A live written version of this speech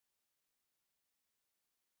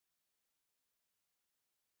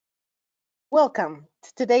Welcome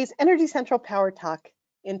to today's Energy Central Power Talk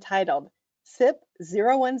entitled SIP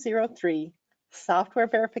 0103 Software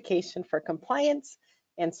Verification for Compliance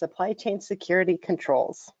and Supply Chain Security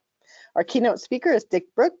Controls. Our keynote speaker is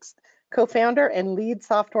Dick Brooks, co-founder and lead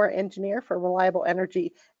software engineer for Reliable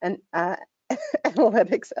Energy and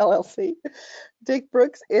Analytics LLC. Dick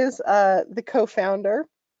Brooks is the co-founder,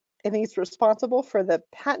 and he's responsible for the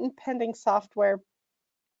patent pending software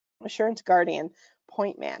assurance guardian,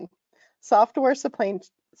 PointMan, software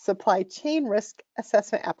supply chain risk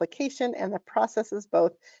assessment application, and the processes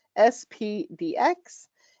both SPDX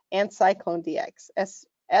and CycloneDX,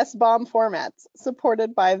 SBOM formats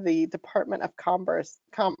supported by the Department of Commerce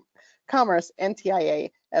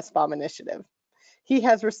NTIA SBOM initiative. He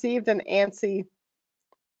has received an ANSI,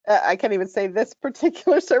 I can't even say this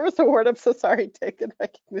particular service award, I'm so sorry, Dick, in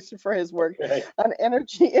recognition for his work on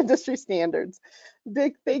energy industry standards.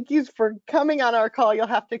 Dick, thank you for coming on our call. You'll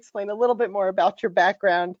have to explain a little bit more about your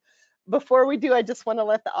background. Before we do, I just want to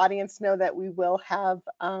let the audience know that we will have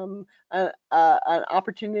an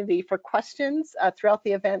opportunity for questions throughout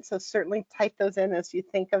the event, so certainly type those in as you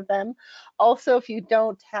think of them. Also, if you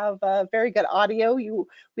don't have very good audio,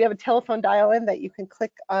 we have a telephone dial-in that you can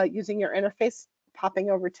click using your interface,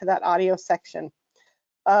 popping over to that audio section.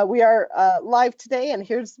 We are live today, and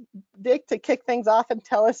here's Dick to kick things off and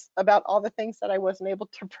tell us about all the things that I wasn't able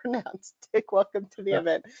to pronounce. Dick, welcome to the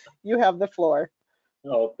event. You have the floor.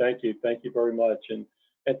 Oh, thank you very much, and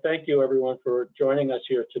thank you everyone for joining us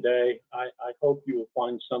here today. I hope you will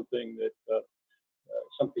find something that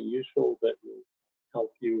something useful that will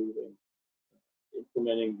help you in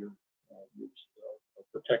implementing your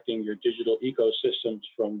protecting your digital ecosystems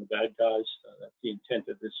from the bad guys. That's the intent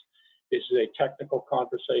of this. This is a technical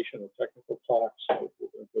conversation, a technical talk, so we're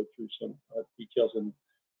going to go through some details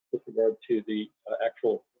with regard to the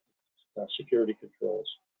actual security controls.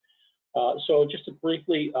 So just to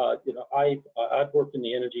briefly, I've worked in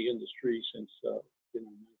the energy industry since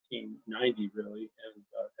 1990 really, and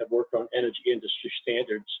have worked on energy industry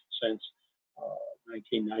standards since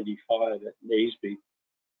 1995 at NASB.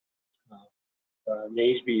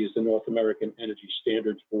 NASB is the North American Energy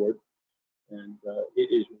Standards Board, and it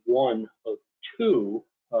is one of two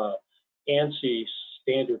ANSI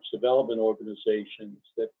standards development organizations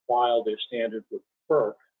that file their standard with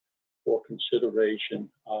FERC for consideration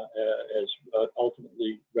as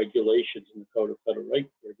ultimately regulations in the Code of Federal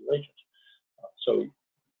Regulations. So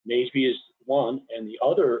NASB is one, and the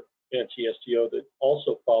other ANSI STO that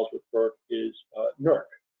also files with FERC is NERC.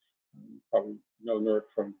 You probably know NERC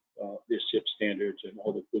from their SIP standards and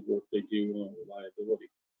all the good work they do on reliability.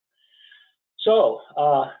 So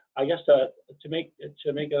I guess to make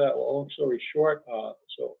a long story short,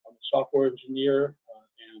 so I'm a software engineer,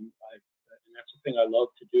 and that's the thing I love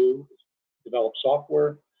to do, is develop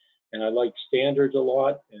software, and I like standards a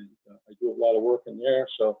lot, and I do a lot of work in there.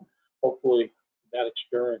 So hopefully that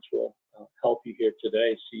experience will help you here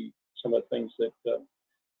today see some of the things that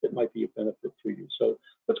that might be a benefit to you. So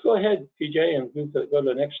let's go ahead, PJ, and go to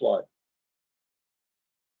the next slide.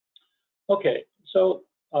 Okay, so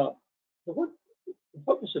the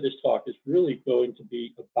focus of this talk is really going to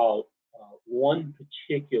be about one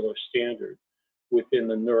particular standard within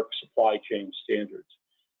the NERC supply chain standards.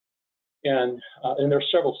 And there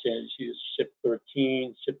are several standards, SIP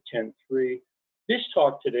 13, SIP 10.3. This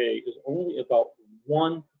talk today is only about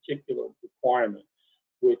one particular requirement,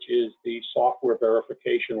 which is the software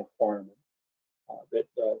verification requirement that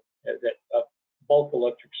bulk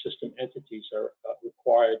electric system entities are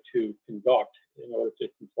required to conduct in order to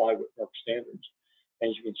comply with NERC standards.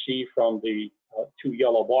 As you can see from the two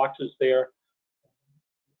yellow boxes there,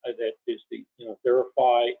 that is the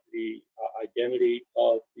verify the identity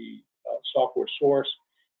of the software source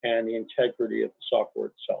and the integrity of the software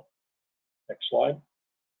itself. Next slide.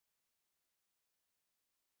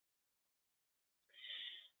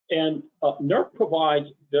 And NERC provides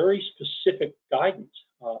very specific guidance.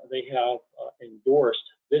 They have endorsed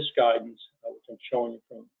this guidance, which I'm showing you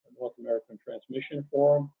from the North American Transmission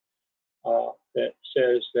Forum, that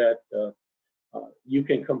says that you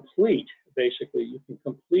can complete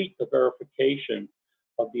the verification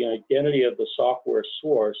of the identity of the software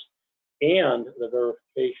source and the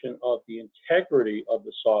verification of the integrity of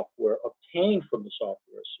the software obtained from the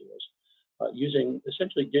software source using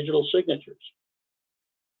essentially digital signatures.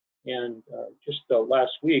 And just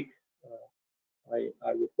last week,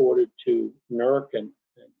 I reported to NERC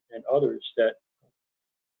and others that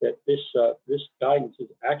this guidance is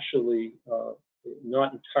actually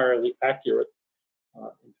not entirely accurate.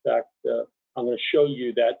 In fact, I'm going to show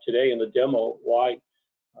you that today in the demo why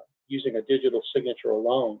using a digital signature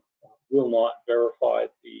alone will not verify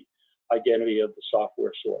the identity of the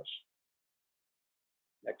software source.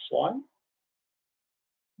 Next slide.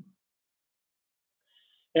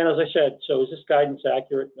 And as I said, so is this guidance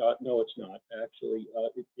accurate? No, it's not. Actually,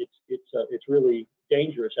 it's really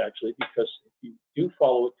dangerous, actually, because if you do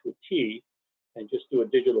follow it to a T and just do a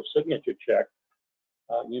digital signature check,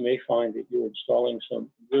 you may find that you're installing some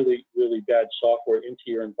really, really bad software into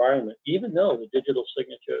your environment, even though the digital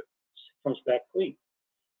signature comes back clean.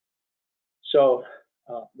 So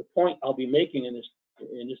the point I'll be making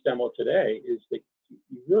in this demo today is that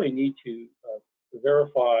you really need to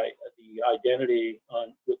verify the identity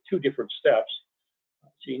with two different steps.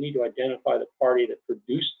 So you need to identify the party that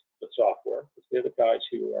produced the software, because they're the guys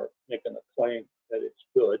who are making the claim that it's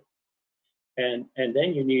good. And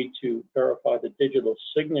then you need to verify the digital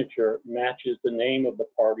signature matches the name of the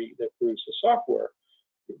party that produced the software.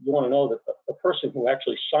 You want to know that the person who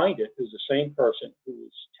actually signed it is the same person who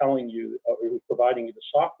is telling you or who's providing you the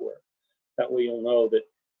software. That way you'll know that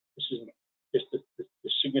this isn't just the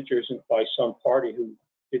signature isn't by some party who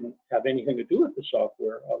didn't have anything to do with the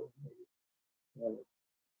software. I'll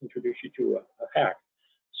introduce you to a hack.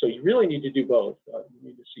 So you really need to do both. You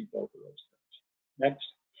need to see both of those things. Next.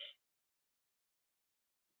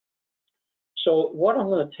 So what I'm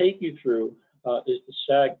going to take you through is the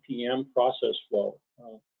SAG-PM process flow.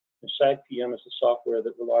 The SAG-PM is the software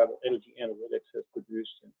that Reliable Energy Analytics has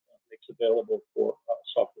produced and makes available for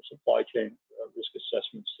software supply chain risk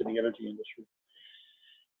assessments to the energy industry.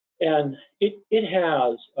 And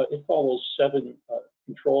it follows 7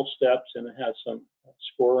 control steps, and it has some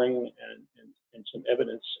scoring and some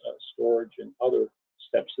evidence storage and other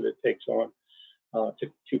steps that it takes on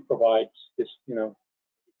to provide this,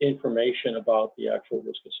 information about the actual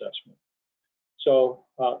risk assessment. So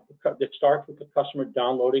it starts with the customer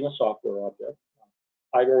downloading a software object.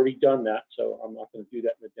 I've already done that, so I'm not going to do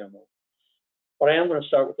that in the demo. But I am going to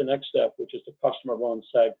start with the next step, which is the customer run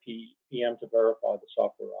SAG-PM to verify the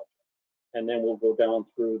software object. And then we'll go down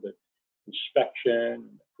through the inspection,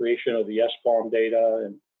 the creation of the SBOM data,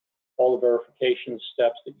 and all the verification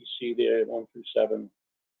steps that you see there, 1 through 7.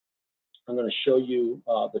 I'm going to show you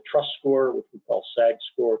the trust score, which we call SAG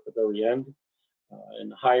score at the very end.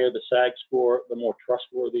 And the higher the SAG score, the more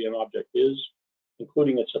trustworthy an object is,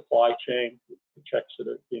 including its supply chain, the checks that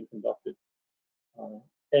are being conducted.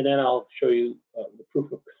 And then I'll show you the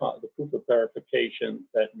proof of verification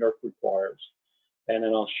that NERC requires. And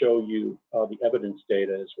then I'll show you the evidence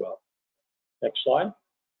data as well. Next slide.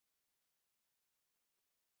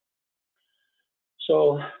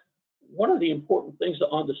 So one of the important things to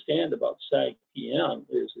understand about SAG-PM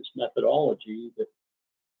is this methodology that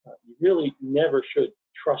you really never should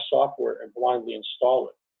trust software and blindly install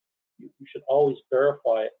it. You should always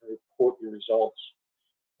verify it and report your results.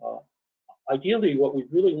 Ideally, what we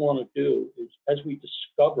really want to do is, as we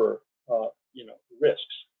discover,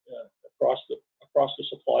 risks across the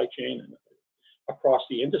supply chain and across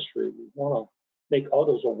the industry, we want to make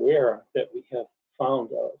others aware that we have found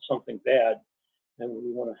something bad, and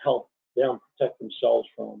we want to help them protect themselves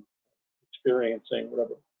from experiencing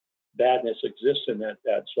whatever badness exists in that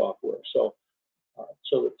bad software. So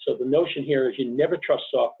the notion here is you never trust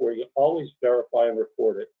software. You always verify and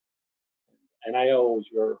report it. And I always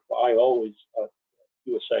verify. I always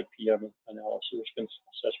do a SAG-PM analysis, risk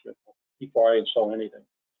assessment before I install anything.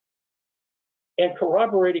 And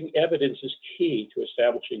corroborating evidence is key to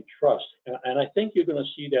establishing trust. And I think you're going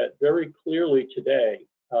to see that very clearly today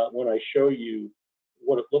when I show you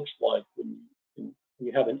what it looks like when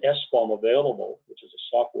you have an SBOM available, which is a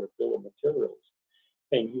software bill of materials.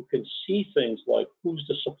 And you can see things like who's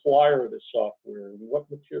the supplier of the software and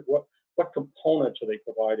what components are they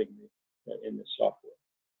providing in this software.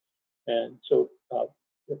 And so,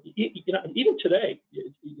 even today,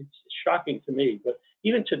 it's shocking to me, but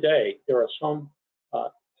even today, there are some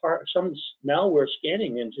malware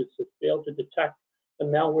scanning engines that fail to detect the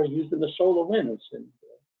malware used in the SolarWinds.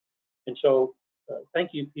 And so,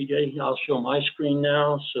 thank you, PJ. I'll show my screen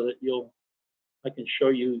now so that I can show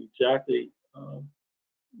you exactly.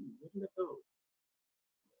 Where did it go?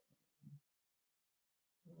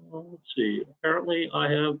 Let's see. Apparently, I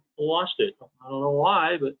have lost it. I don't know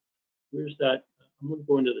why, but where's that? I'm going to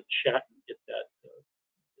go into the chat and get that.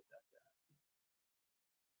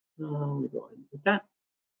 Let me go ahead and get that.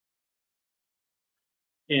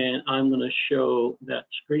 And I'm going to show that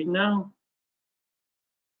screen now.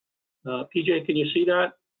 PJ, can you see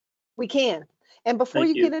that? We can. And before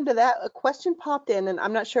you get into that, a question popped in, and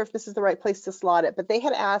I'm not sure if this is the right place to slot it, but they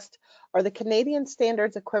had asked, are the Canadian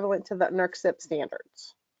standards equivalent to the NERC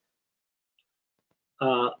standards?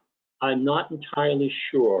 I'm not entirely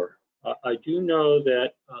sure. I do know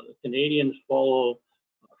that the Canadians follow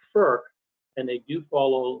FERC, and they do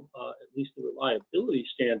follow at least the reliability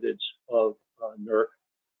standards of NERC.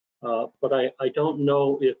 But I don't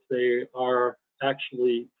know if they are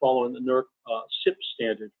actually following the NERC SIP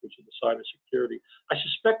standards, which is the cybersecurity. I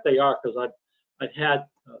suspect they are, because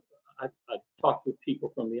I've talked with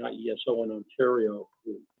people from the IESO in Ontario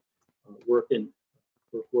who work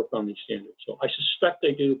on these standards. So I suspect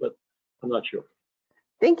they do, but I'm not sure.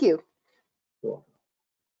 Thank you.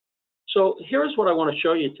 So here's what I want to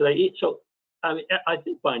show you today. So I mean, I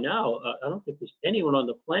think by now, I don't think there's anyone on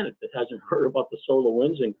the planet that hasn't heard about the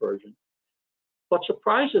SolarWinds incursion. But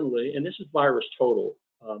surprisingly, and this is VirusTotal,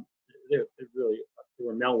 they're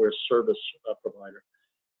a malware service provider.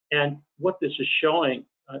 And what this is showing,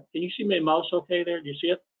 can you see my mouse okay there? Do you see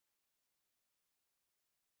it?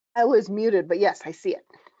 I was muted, but yes, I see it.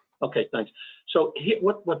 Okay, thanks. So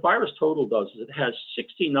what VirusTotal does is it has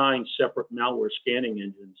 69 separate malware scanning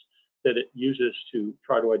engines that it uses to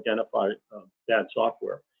try to identify bad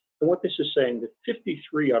software. And what this is saying, that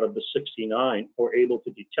 53 out of the 69 are able to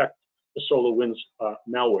detect the SolarWinds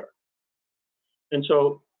malware. And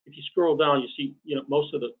so if you scroll down, you see,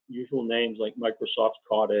 most of the usual names like Microsoft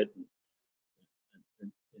caught it,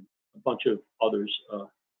 and a bunch of others,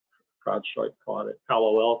 CrowdStrike caught it,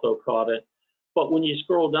 Palo Alto caught it. But when you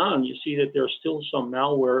scroll down, you see that there are still some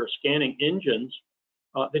malware scanning engines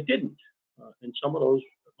that didn't. And some of those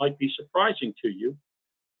might be surprising to you.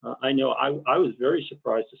 I know I was very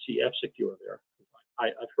surprised to see F-Secure there.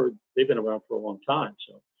 I've heard they've been around for a long time,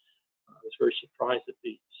 so I was very surprised to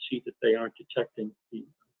see that they aren't detecting the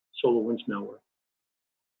SolarWinds malware.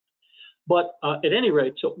 But at any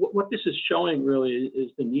rate, so what this is showing really is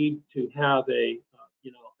the need to have a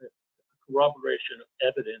corroboration of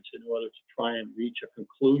evidence in order to try and reach a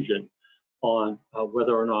conclusion on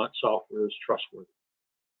whether or not software is trustworthy.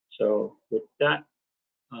 So with that,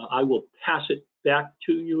 I will pass it back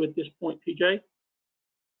to you at this point, PJ.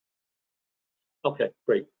 Okay,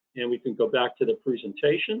 great. And we can go back to the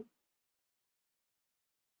presentation.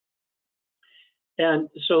 And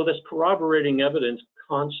so this corroborating evidence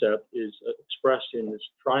concept is expressed in this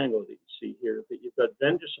triangle that you see here, that you've got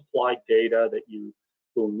vendor supplied data that you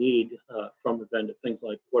will need from the vendor, things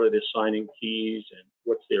like what are their signing keys and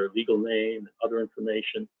what's their legal name and other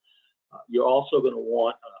information. You're also going to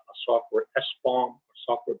want a software SBOM,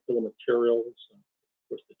 software bill of materials, of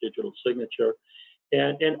course the digital signature,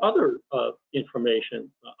 and other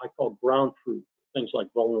information I call ground truth, things like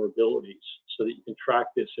vulnerabilities, so that you can track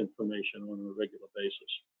this information on a regular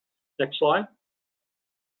basis. Next slide.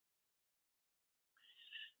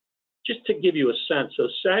 Just to give you a sense, so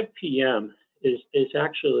SAG-PM is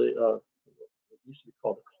actually what used to be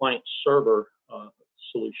called a client server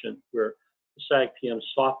solution, where the SAG-PM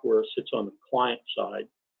software sits on the client side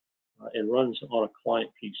and runs on a client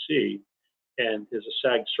PC, and there's a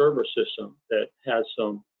SAG server system that has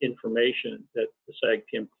some information that the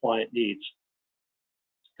SAG-PM client needs.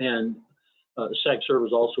 And the SAG server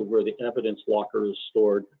is also where the evidence locker is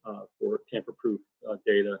stored for tamper-proof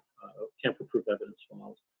data, tamper-proof evidence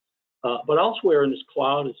files. But elsewhere in this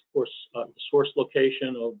cloud is, of course, the source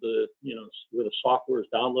location of the, where the software is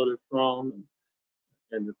downloaded from,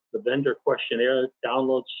 and the vendor questionnaire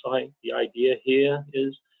download site. The idea here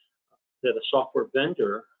is that a software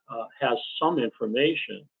vendor has some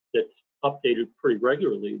information that's updated pretty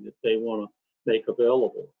regularly that they want to make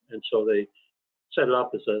available. And so they set it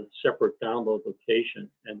up as a separate download location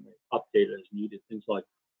and they update it as needed, things like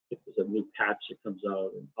if there's a new patch that comes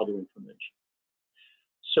out and other information.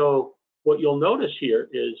 So what you'll notice here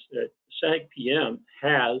is that SAG-PM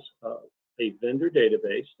has a vendor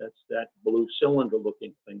database. That's that blue cylinder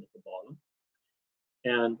looking thing at the bottom.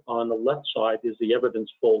 And on the left side is the evidence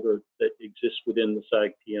folder that exists within the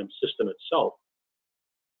SAG-PM system itself.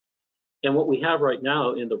 And what we have right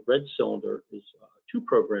now in the red cylinder is two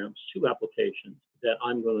programs, two applications that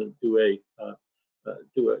I'm going to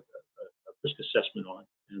do a risk assessment on.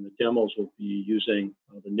 And the demos will be using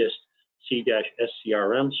the NIST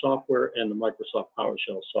C-SCRM software and the Microsoft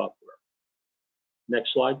PowerShell software.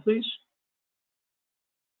 Next slide, please.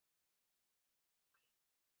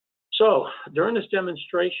 So during this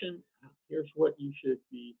demonstration, here's what you should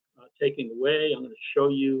be taking away. I'm going to show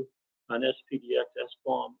you an SPDX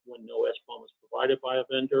SBOM when no SBOM is provided by a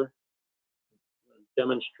vendor. I'm going to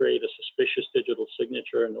demonstrate a suspicious digital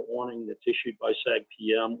signature and the warning that's issued by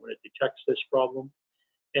SAG-PM when it detects this problem.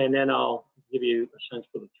 And then I'll give you a sense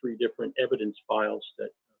for the three different evidence files that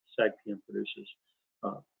SAG-PM produces.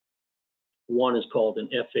 One is called an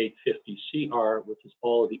F850CR, which is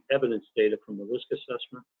all of the evidence data from the risk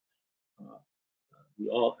assessment.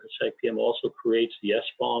 SAG-PM also creates the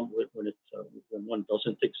SBOM when one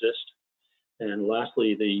doesn't exist. And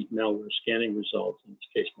lastly, the malware scanning results, in this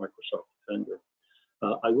case, Microsoft Defender.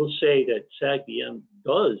 I will say that SAG-PM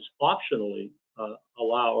does optionally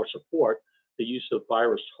allow or support the use of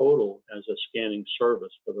VirusTotal as a scanning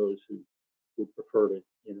service for those who prefer to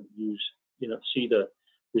use, see the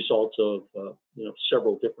results of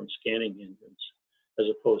several different scanning engines, as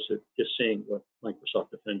opposed to just seeing what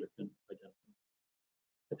Microsoft Defender can identify.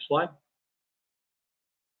 Next slide.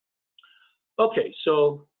 Okay,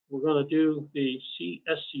 so we're going to do the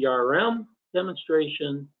SCRM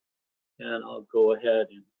demonstration, and I'll go ahead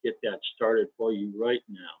and get that started for you right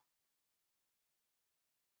now.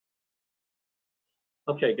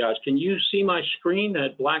 Okay, guys, can you see my screen,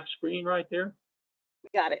 that black screen right there?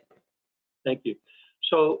 Got it. Thank you.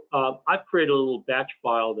 So I've created a little batch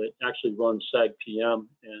file that actually runs SAG-PM,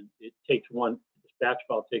 and it takes this batch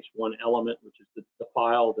file takes one element, which is the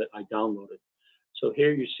file that I downloaded. So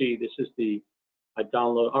here you see, this is I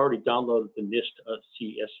already downloaded the NIST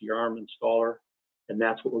SCRM installer, and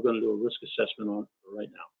that's what we're going to do a risk assessment on right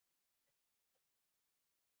now.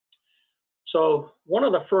 So one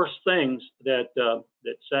of the first things that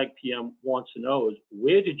SAG-PM wants to know is,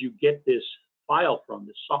 where did you get this file from,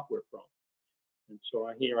 this software from? And so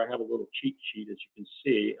here I have a little cheat sheet, as you can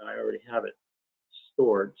see. I already have it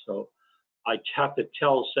stored, so I have to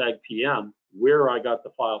tell SAG-PM where I got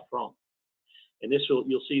the file from. And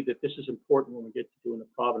you'll see that this is important when we get to doing the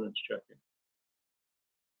provenance checking.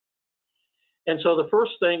 And so the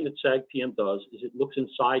first thing that SAG-PM does is it looks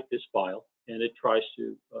inside this file, and it tries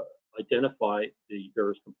to identify the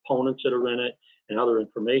various components that are in it and other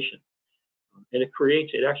information. And it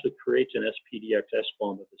actually creates an SPDX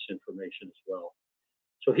SBOM with this information as well.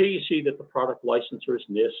 So here you see that the product licensor is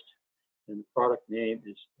NIST, and the product name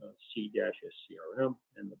is C-SCRM,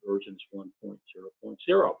 and the version is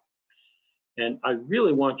 1.0.0. And I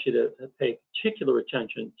really want you to pay particular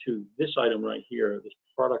attention to this item right here, this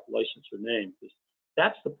product licensor name, because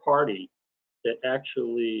that's the party that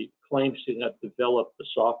actually claims to have developed the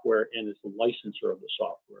software and is the licensor of the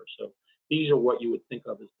software. So these are what you would think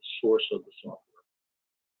of as the source of the software.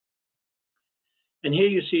 And here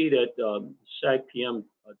you see that SAG-PM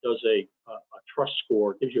does a trust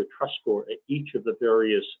score, gives you a trust score at each of the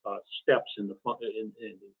various steps in the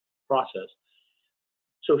process.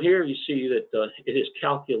 So here you see that it is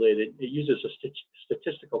calculated. It uses a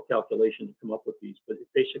statistical calculation to come up with these, but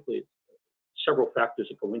basically several factors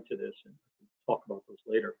that go into this, and we'll talk about those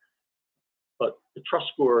later. But the trust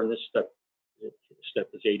score in this step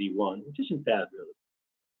is 81, which isn't bad, really.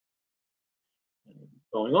 And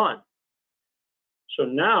going on. So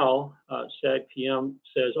now SAG-PM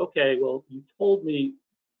says, okay, well, you told me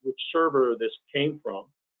which server this came from,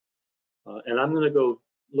 and I'm going to go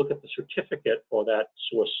look at the certificate for that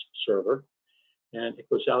source server. And it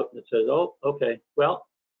goes out and it says, oh, okay, well,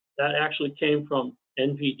 that actually came from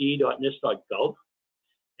nvd.nist.gov.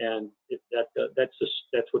 And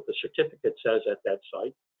that's what the certificate says at that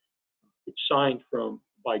site. It's signed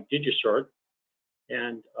by DigiCert.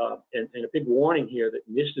 And a big warning here that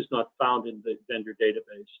NIST is not found in the vendor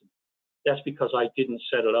database. That's because I didn't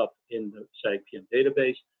set it up in the SAG-PM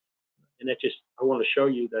database. And I want to show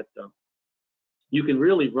you that you can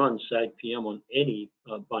really run SAG-PM on any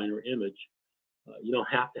binary image. You don't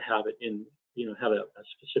have to have it have a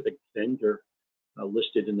specific vendor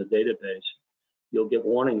listed in the database. You'll get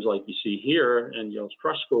warnings like you see here, and your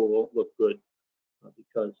trust score won't look good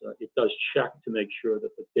because it does check to make sure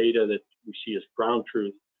that the data that we see as ground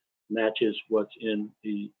truth matches what's in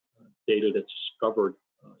the data that's discovered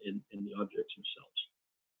in the objects themselves.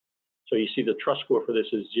 So you see the trust score for this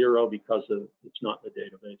is 0 because it's not in the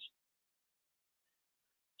database.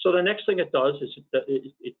 So the next thing it does is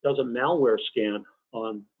it does a malware scan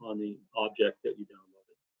on the object that you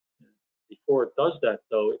downloaded. Before it does that,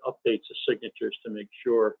 though, it updates the signatures to make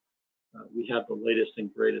sure we have the latest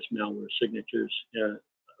and greatest malware signatures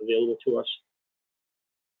available to us.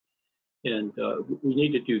 And we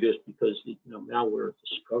need to do this because malware is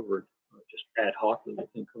discovered just ad hocly. It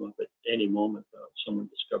can come up at any moment. Someone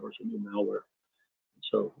discovers a new malware.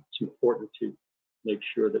 So it's important to make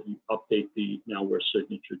sure that you update the malware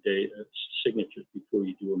signatures before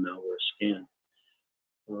you do a malware scan.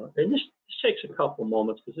 And this takes a couple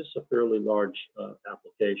moments because this is a fairly large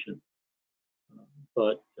application,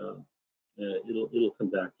 but it'll come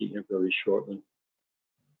back to you very shortly.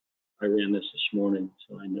 I ran this morning,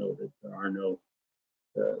 so I know that there are no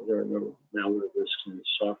malware risks in the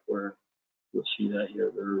software. You'll see that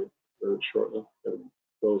here very, very shortly. It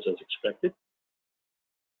goes as expected.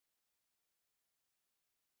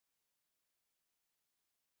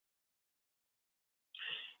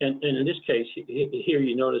 And in this case, here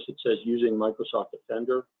you notice it says using Microsoft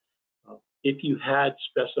Defender. If you had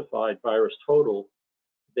specified VirusTotal,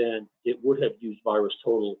 then it would have used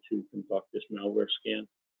VirusTotal to conduct this malware scan.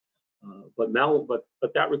 But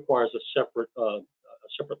that requires a separate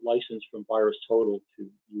license from VirusTotal to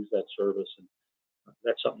use that service, and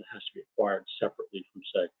that's something that has to be acquired separately from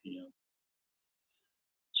SAG-PM.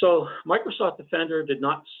 So Microsoft Defender did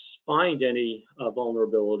not find any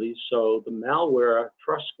vulnerabilities, so the malware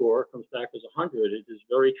trust score comes back as 100. It is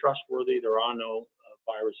very trustworthy. There are no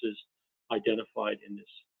viruses identified in this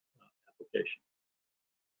application.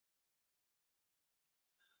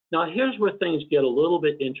 Now here's where things get a little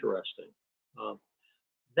bit interesting.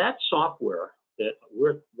 That software that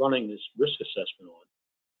we're running this risk assessment on,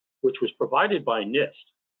 which was provided by NIST,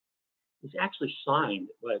 is actually signed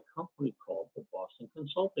by a company called the Boston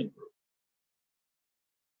Consulting Group.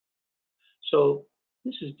 So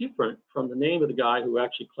this is different from the name of the guy who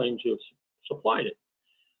actually claims to have supplied it.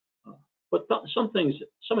 But some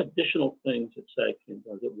additional things that SAG-PM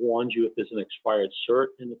does, it warns you if there's an expired cert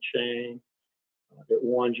in the chain. It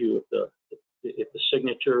warns you if the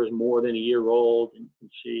signature is more than a year old, and you can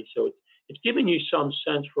see. So it's giving you some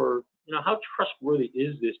sense for, how trustworthy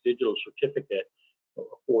is this digital certificate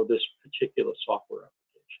for this particular software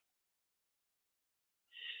application.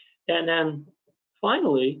 And then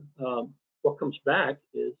finally, what comes back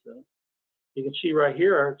is you can see right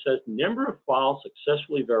here, it says number of files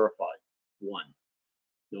successfully verified, 1.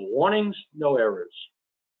 No warnings, no errors.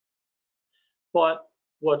 But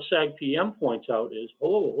what SAG-PM points out is,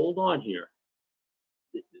 oh, hold on here.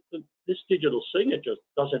 This digital signature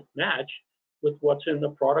doesn't match with what's in the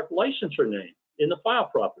product licensor name in the file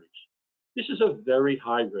properties. This is a very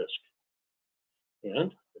high risk.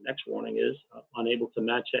 And the next warning is unable to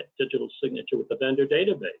match that digital signature with the vendor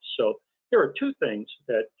database. So here are 2 things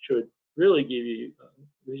that should really give you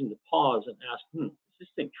reason to pause and ask, is this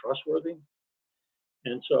thing trustworthy?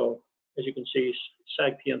 And so, as you can see,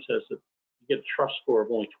 SAG-PM says that you get a trust score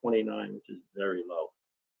of only 29, which is very low.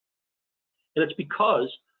 And it's because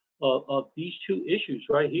of these 2 issues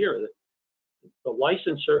right here. The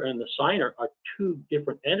licensor and the signer are 2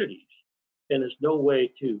 different entities, and there's no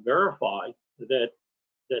way to verify that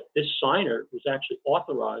this signer was actually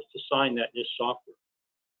authorized to sign that NIST software.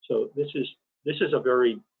 So this is a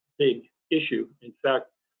very big issue. In fact,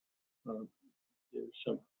 there's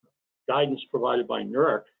some guidance provided by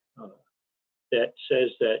NERC that says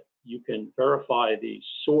that you can verify the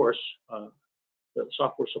source, the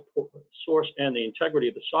software support source, and the integrity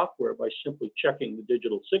of the software by simply checking the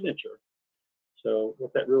digital signature. So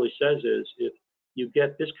what that really says is, if you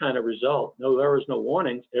get this kind of result, no errors, no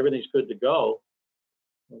warnings, everything's good to go.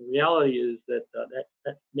 Well, the reality is that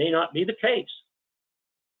that may not be the case.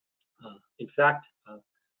 In fact,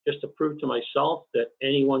 just to prove to myself that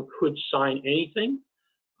anyone could sign anything,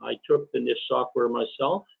 I took the NIST software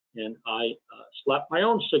myself and I slapped my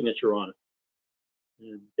own signature on it.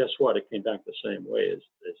 And guess what? It came back the same way as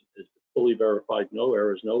fully verified, no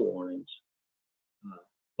errors, no warnings.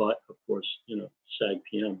 But of course,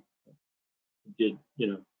 SAG-PM did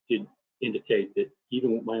indicate that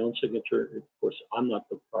even with my own signature, of course, I'm not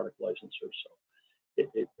the product licensor, so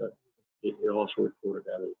it also reported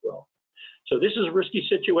that as well. So this is a risky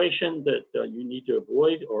situation that you need to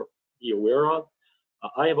avoid or be aware of.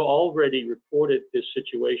 I have already reported this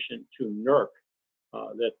situation to NERC,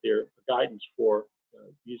 that their guidance for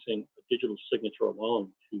using a digital signature alone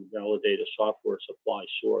to validate a software supply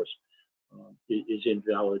source is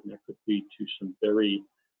invalid, and that could lead to some very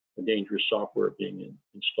dangerous software being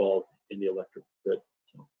installed in the electric grid.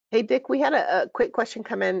 So. Hey, Dick, we had a quick question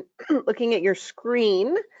come in looking at your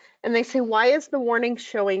screen, and they say, why is the warning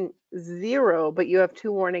showing 0, but you have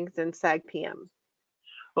 2 warnings in SAG-PM?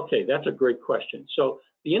 Okay, that's a great question. So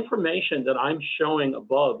the information that I'm showing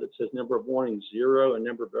above that says number of warnings 0 and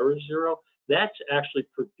number of errors 0, that's actually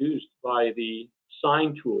produced by the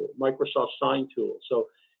sign tool, Microsoft sign tool. So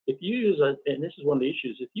if you use and this is one of the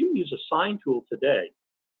issues, if you use a sign tool today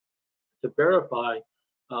to verify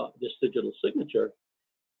this digital signature,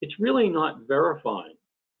 it's really not verifying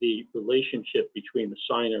the relationship between the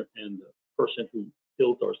signer and the person who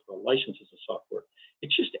built or licenses the software.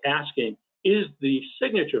 It's just asking, is the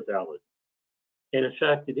signature valid? And in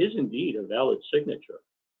fact, it is indeed a valid signature,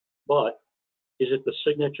 but is it the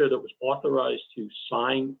signature that was authorized to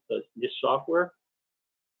sign this software?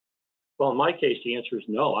 Well, in my case, the answer is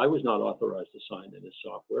no. I was not authorized to sign this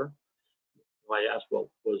software. I asked, well,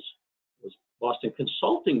 was Boston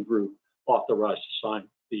Consulting Group authorized to sign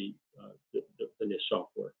the NIST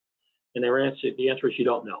software? And the answer is you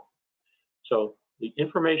don't know. So the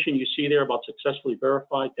information you see there about successfully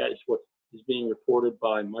verified, that is what is being reported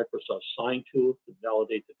by Microsoft Sign Tool to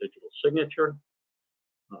validate the digital signature.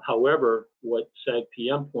 However, what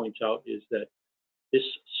SAG-PM points out is that this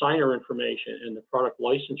signer information and the product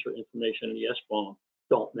licensor information in the SBOM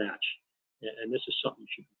don't match. And this is something you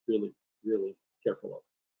should be really, really careful of.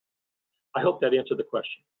 I hope that answered the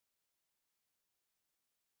question.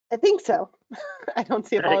 I think so. I don't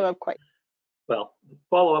see a follow-up quite. Well,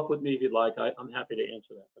 follow up with me if you'd like. I'm happy to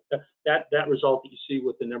answer that. But that result that you see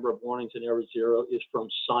with the number of warnings and errors 0 is from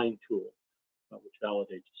Sign Tool, which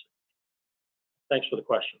validates it. Thanks for the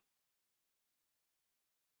question.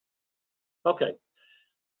 Okay,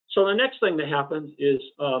 so the next thing that happens is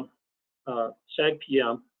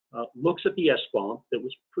SAG-PM looks at the SBOM that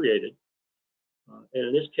was created. And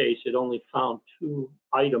in this case, it only found 2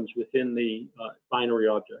 items within the binary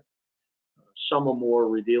object. Some are more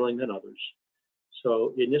revealing than others.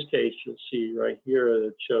 So in this case, you'll see right here,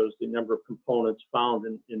 it shows the number of components found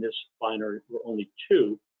in this binary were only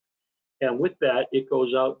 2. And with that, it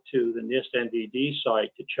goes out to the NIST NVD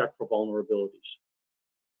site to check for vulnerabilities.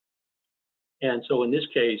 And so in this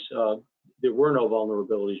case, there were no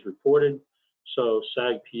vulnerabilities reported. So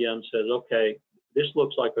SAG-PM says, okay, this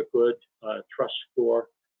looks like a good trust score,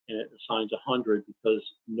 and it assigns 100 because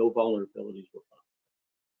no vulnerabilities were found.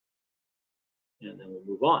 And then we'll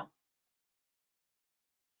move on.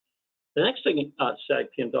 The next thing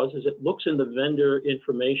SAG-PM does is it looks in the vendor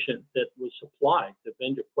information that was supplied, the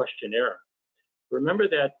vendor questionnaire. Remember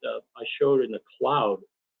that I showed in the cloud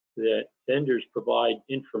that vendors provide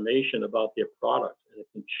information about their product, and it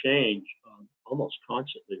can change almost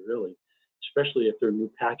constantly, really, especially if there are new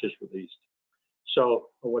patches released. So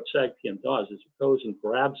what SAG-PM does is it goes and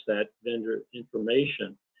grabs that vendor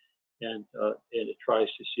information and it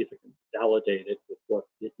tries to see if it can validate it with what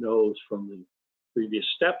it knows from the previous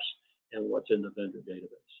steps and what's in the vendor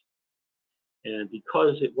database. And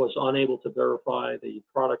because it was unable to verify the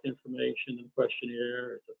product information in the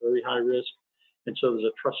questionnaire, it's a very high risk. And so there's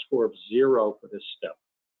a trust score of 0 for this step.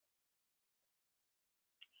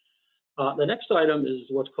 The next item is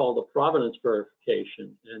what's called a provenance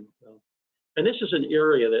verification. And this is an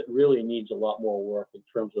area that really needs a lot more work in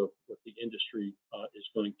terms of what the industry is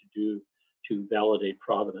going to do to validate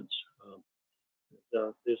provenance.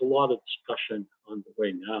 There's a lot of discussion on the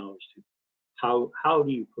way now as to how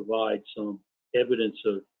do you provide some evidence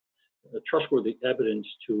of trustworthy evidence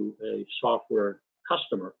to a software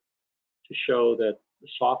customer to show that the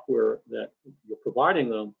software that you're providing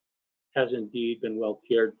them has indeed been well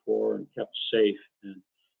cared for and kept safe and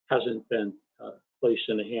hasn't been placed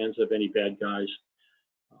in the hands of any bad guys.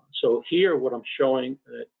 So here, what I'm showing,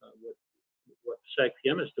 what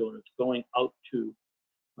SAG-PM is doing, it's going out to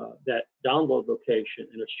that download location,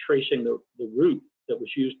 and it's tracing the route that was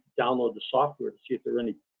used to download the software to see if there are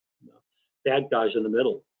any bad guys in the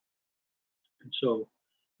middle. And so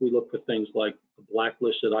we look for things like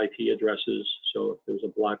blacklisted IP addresses. So if there's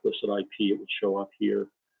a blacklisted IP, it would show up here.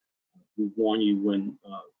 We warn you when,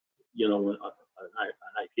 when an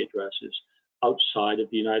IP address is outside of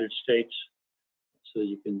the United States, so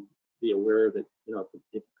you can be aware that, if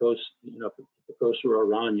it goes, if it goes through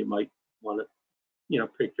Iran, you might want to,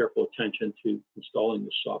 pay careful attention to installing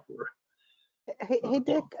the software. Hey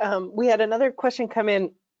Dick, we had another question come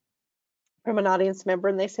in from an audience member,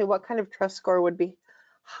 and they say, what kind of trust score would be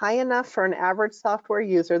high enough for an average software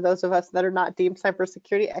user, those of us that are not deemed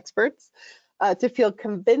cybersecurity experts, to feel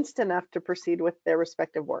convinced enough to proceed with their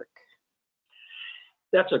respective work?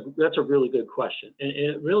 That's a really good question, and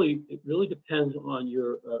it really depends on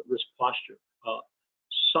your risk posture.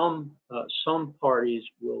 Some parties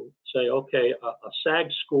will say, okay, a SAG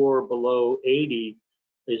score below 80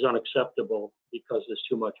 is unacceptable because there's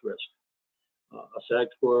too much risk. A SAG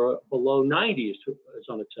score below 90 is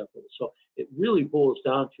unacceptable. So it really boils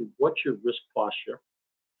down to what's your risk posture.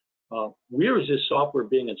 Where is this software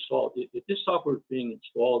being installed? If this software is being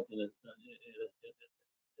installed in a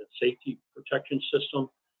safety protection system,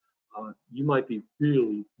 you might be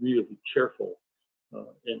really, really careful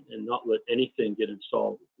and not let anything get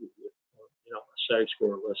installed with a SAG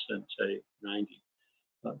score less than, say, 90.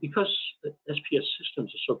 Because SPS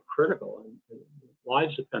systems are so critical and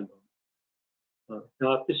lives depend on them.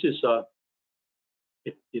 Now, if this is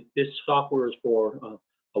if this software is for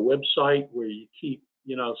a website where you keep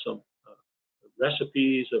some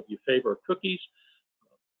recipes of your favorite cookies,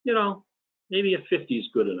 maybe a 50 is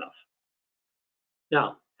good enough.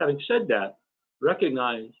 Now, having said that,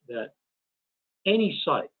 recognize that any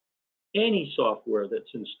site, any software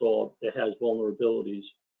that's installed that has vulnerabilities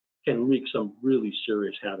can wreak some really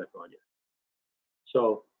serious havoc on you.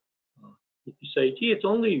 So if you say, gee, it's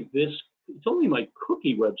only my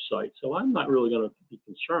cookie website, so I'm not really going to be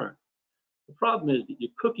concerned. The problem is that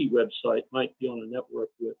your cookie website might be on a network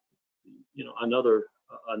with, another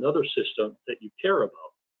another system that you care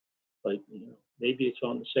about. Like, maybe it's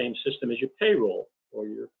on the same system as your payroll or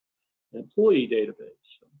your employee database.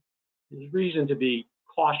 So there's reason to be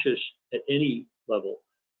cautious at any level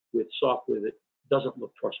with software that doesn't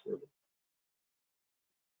look trustworthy.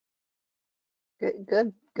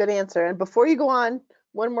 Good answer. And before you go on,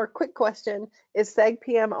 one more quick question. Is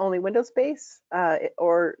SAG-PM only Windows-based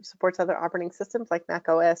or supports other operating systems like Mac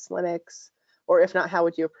OS, Linux? Or if not, how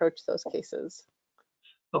would you approach those cases?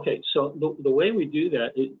 Okay, so the way we do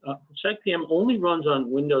that is SAG-PM only runs on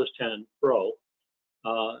Windows 10 Pro,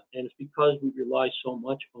 and it's because we rely so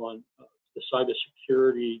much on the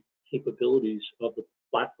cybersecurity capabilities of the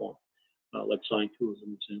platform, like Sign2 as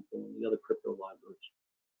an example, and the other crypto libraries.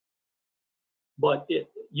 But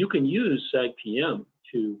you can use SAG-PM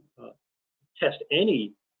to test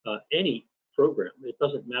any program. It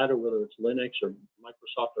doesn't matter whether it's Linux or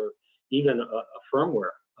Microsoft or even a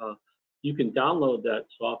firmware. You can download that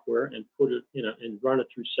software and put it, and run it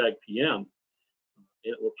through SAG-PM.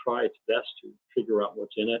 It will try its best to figure out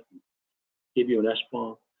what's in it and give you an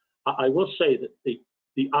SBOM. I will say that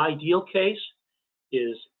the ideal case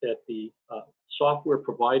is that the software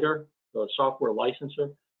provider, the software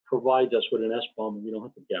licenser, provides us with an SBOM and we don't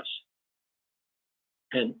have to guess.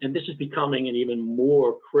 And this is becoming an even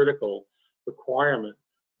more critical requirement.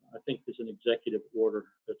 I think there's an executive order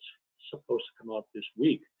that's supposed to come out this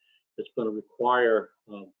week that's going to require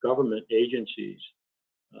government agencies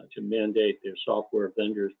to mandate their software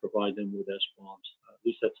vendors provide them with SBOMs. At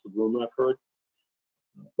least that's the rumor I've heard.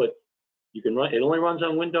 But you can run, it only runs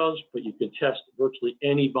on Windows, but you can test virtually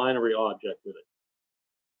any binary object with it.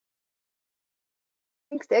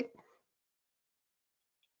 Thanks, Dick.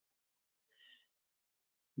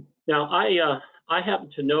 Now, I happen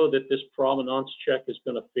to know that this provenance check is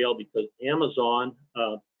going to fail because Amazon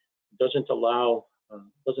doesn't allow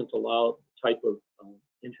the type of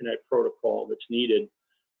internet protocol that's needed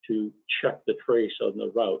to check the trace on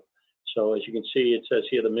the route. So as you can see, it says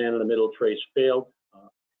here the man in the middle trace failed,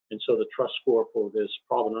 and so the trust score for this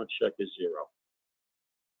provenance check is 0.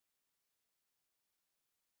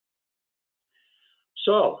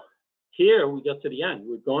 So here we get to the end.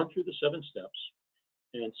 We've gone through the 7 steps,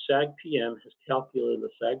 and SAG-PM has calculated a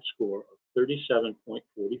SAG score of 37.45.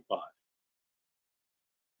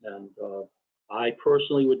 And I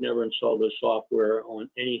personally would never install this software on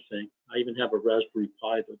anything. I even have a Raspberry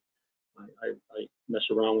Pi that I mess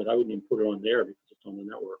around with. I wouldn't even put it on there because it's on the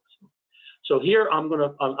network. So here I'm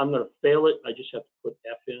gonna fail it. I just have to put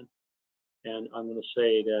F in, and I'm gonna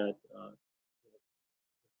say that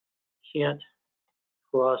can't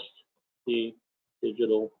trust the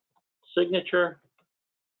digital signature,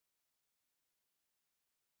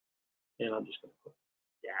 and I'm just gonna put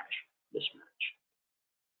dash mismatch.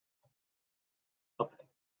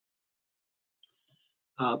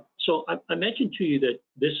 So I mentioned to you that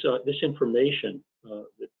this information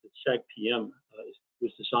that SAG-PM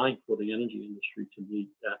was designed for the energy industry to meet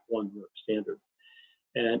that one NERC standard,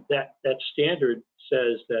 and that standard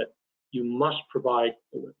says that you must provide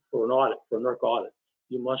for an audit, for a NERC audit,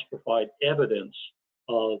 you must provide evidence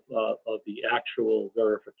of the actual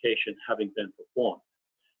verification having been performed.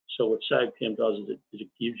 So what SAG-PM does is it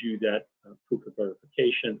gives you that proof of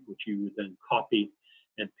verification, which you would then copy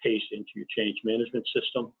and paste into your change management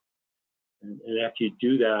system. And after you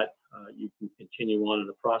do that, you can continue on in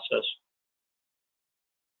the process.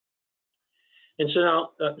 And so now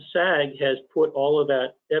SAG has put all of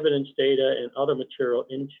that evidence data and other material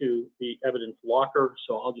into the evidence locker.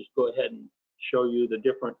 So I'll just go ahead and show you the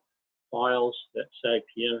different files that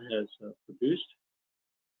SAG-PM has produced.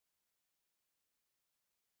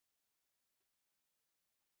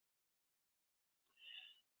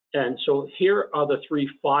 And so here are the 3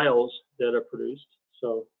 files that are produced.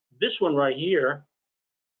 So this one right here,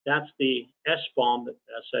 that's the SBOM that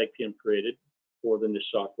SAG-PM created for the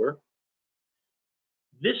NIST software.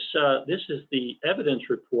 This is the evidence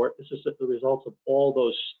report. This is the results of all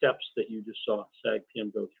those steps that you just saw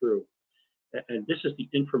SAG-PM go through. And this is the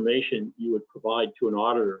information you would provide to an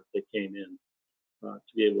auditor that came in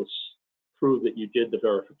to be able to prove that you did the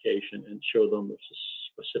verification and show them the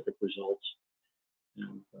specific results.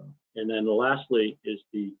 And then lastly is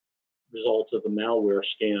the results of the malware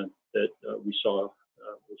scan that we saw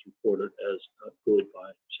was reported as good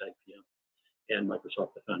by SAG-PM and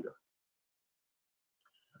Microsoft Defender.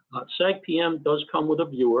 SAG-PM does come with a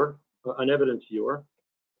viewer, an evidence viewer.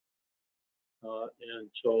 And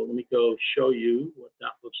so let me go show you what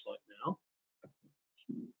that looks like now.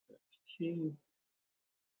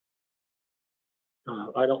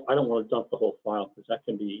 I don't want to dump the whole file because that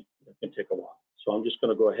can take a while. So I'm just going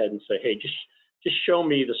to go ahead and say, hey, just show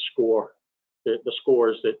me the score the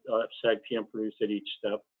scores that SAG-PM produced at each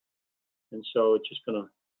step. And so it's just going to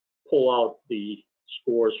pull out the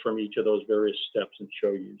scores from each of those various steps and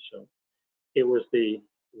show you. So it was the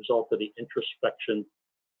result of the introspection.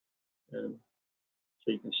 And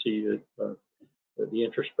so you can see that the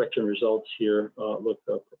introspection results here look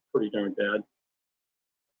pretty darn bad.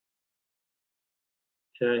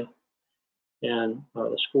 Okay. And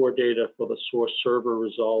the score data for the source server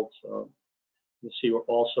results, you see we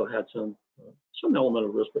also had some element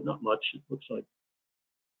of risk, but not much. It looks like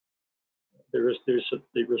there's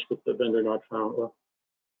the risk with the vendor not found. Well,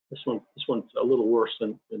 this one's a little worse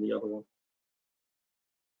than the other one.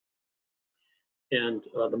 And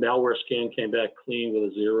the malware scan came back clean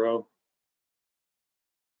with a 0.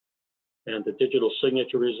 And the digital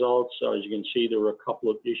signature results, as you can see, there were a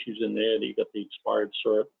couple of issues in there. You got the expired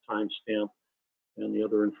cert, timestamp, and the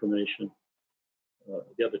other information,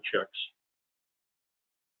 the other checks.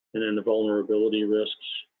 And then the vulnerability risks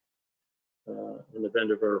and the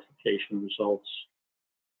vendor verification results,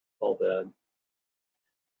 all bad.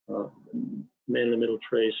 Man in the middle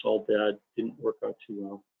trace, all bad, didn't work out too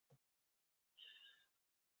well.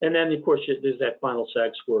 And then, of course, there's that final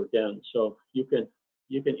SAG score again. So you can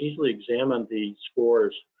easily examine the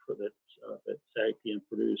scores for that SAG-PM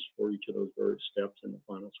produced for each of those various steps and the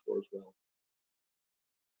final score as well.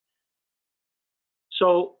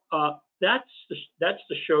 So that's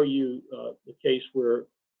to show you the case where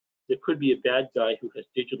there could be a bad guy who has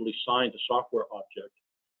digitally signed a software object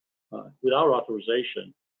without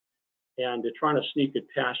authorization, and they're trying to sneak it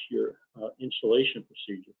past your installation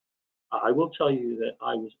procedure. I will tell you that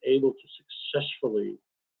I was able to successfully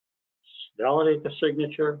validate the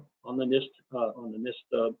signature on the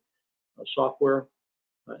NIST software,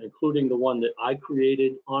 including the one that I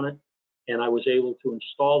created on it, and I was able to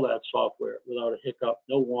install that software without a hiccup,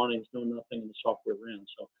 no warnings, no nothing, and the software ran.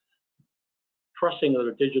 So trusting that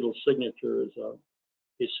a digital signature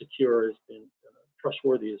is secure and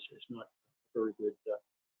trustworthy is not a very good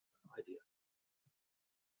idea.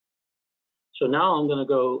 So now I'm going to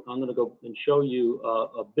go and show you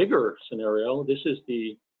a bigger scenario. This is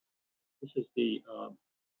the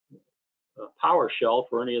PowerShell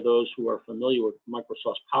for any of those who are familiar with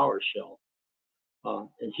Microsoft's PowerShell.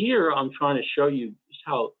 And here I'm trying to show you just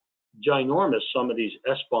how ginormous some of these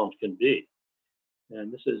SBOMs can be.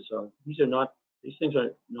 And this is these things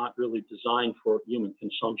are not really designed for human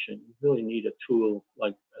consumption. You really need a tool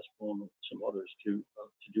like SBOM and some others to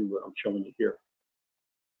do what I'm showing you here.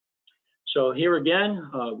 So here again,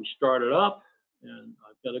 we started up, and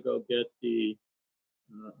I've got to go get the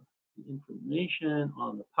information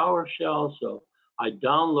on the PowerShell. So I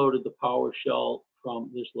downloaded the PowerShell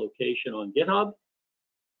from this location on GitHub.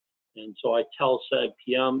 And so I tell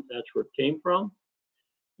SAG-PM that's where it came from.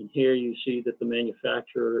 And here you see that the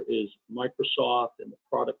manufacturer is Microsoft, and the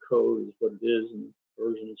product code is what it is, and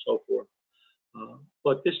version and so forth.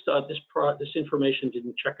 But this information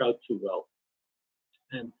didn't check out too well.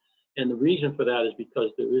 And the reason for that is because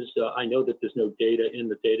there is, I know that there's no data in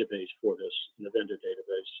the database for this, in the vendor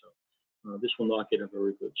database. So this will not get a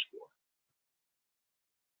very good score.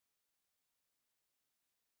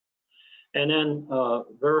 And then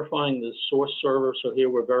verifying the source server. So here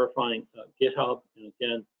we're verifying GitHub. And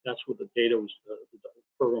again, that's where the data was, the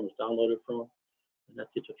program was downloaded from. And that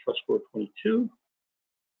gets a trust score 22.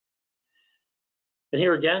 And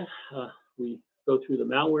here again, we go through the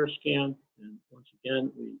malware scan. And once again,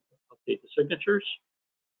 we update the signatures.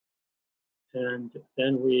 And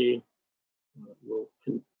then we will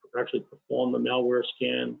actually perform the malware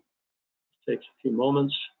scan. It takes a few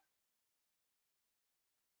moments.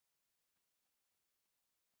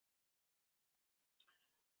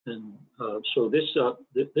 And so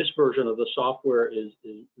this version of the software is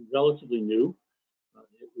relatively new.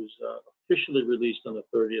 It was officially released on the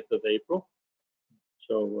 30th of April.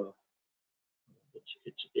 So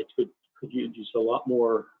it could use a lot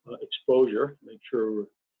more exposure to make sure we're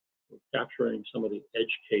capturing some of the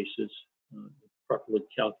edge cases, properly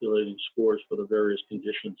calculating scores for the various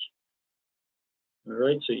conditions. All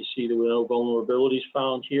right, so you see there were no vulnerabilities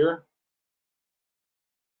found here.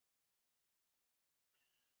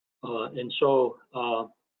 And so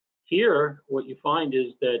here, what you find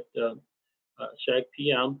is that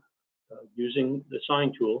SAG-PM, using the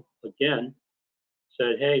sign tool, again,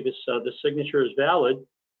 said, hey, this signature is valid,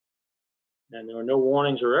 and there are no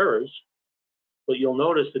warnings or errors. But you'll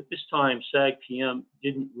notice that this time SAG-PM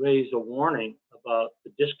didn't raise a warning about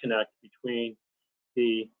the disconnect between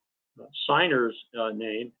the signer's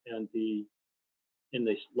name and the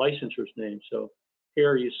licenser's name. So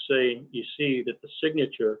here you see that the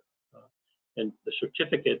signature and the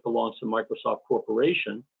certificate belongs to Microsoft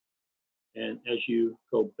Corporation, And as you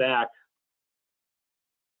go back,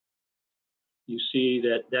 you see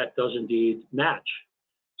that that does indeed match.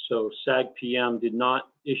 So SAG-PM did not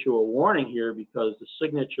issue a warning here because the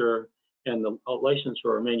signature and the licensor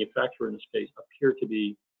or manufacturer in this case appear to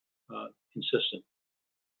be consistent.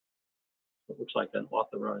 It looks like an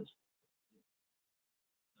authorized.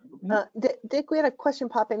 Dick, we had a question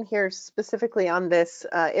pop in here specifically on this.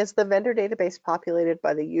 Is the vendor database populated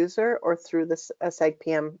by the user or through the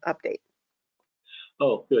SAG-PM update?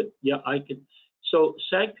 Oh, good. Yeah, I can. So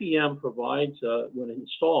SAG-PM provides, when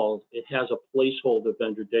installed, it has a placeholder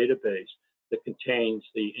vendor database that contains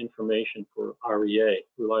the information for REA,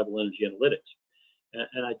 Reliable Energy Analytics.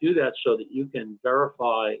 And I do that so that you can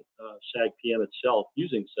verify SAG-PM itself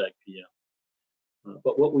using SAG-PM.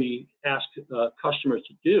 But what we ask customers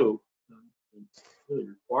to do, and really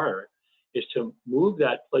require it, is to move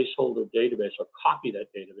that placeholder database or copy that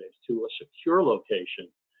database to a secure location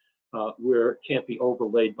where it can't be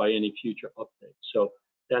overlaid by any future updates. So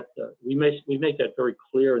that we make that very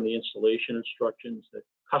clear in the installation instructions that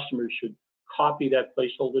customers should copy that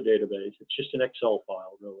placeholder database. It's just an Excel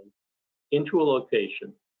file, really, into a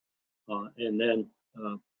location, and then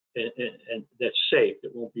and that's safe.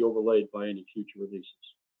 It won't be overlaid by any future releases.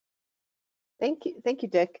 Thank you,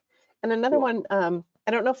 Dick. And another one,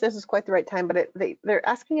 I don't know if this is quite the right time, but they're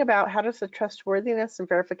asking about how does the trustworthiness and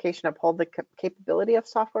verification uphold the capability of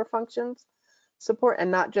software functions support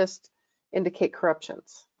and not just indicate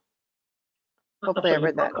corruptions. Hopefully I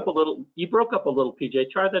read that. You broke up a little, PJ.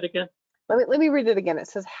 Try that again. Let me read it again. It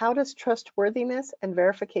says, how does trustworthiness and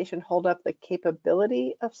verification hold up the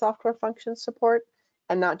capability of software function support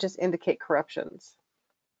and not just indicate corruptions?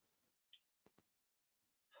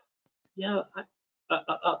 Yeah,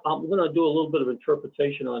 I'm going to do a little bit of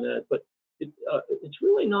interpretation on that, but it's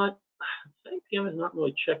really not, SAG-PM is not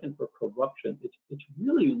really checking for corruption. It's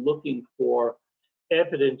really looking for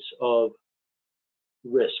evidence of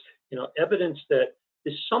risk, evidence that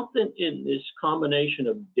there's something in this combination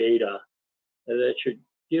of data that should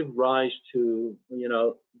give rise to,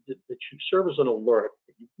 that should serve as an alert.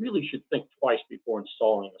 You really should think twice before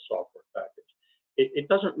installing a software package. It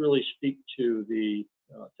doesn't really speak to the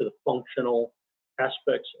functional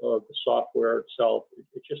aspects of the software itself.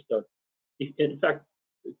 It's just in fact,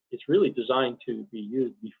 it's really designed to be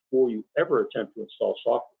used before you ever attempt to install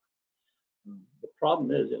software. The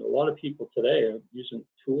problem is, a lot of people today are using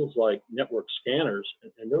tools like network scanners,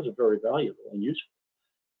 and those are very valuable and useful.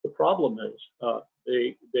 The problem is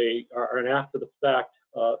they are an after-the-fact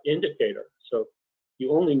indicator. So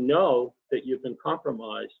you only know that you've been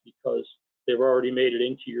compromised because they've already made it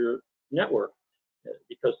into your network,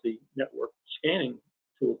 because the network scanning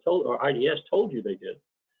tool or IDS told you they did.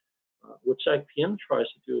 What SAG-PM tries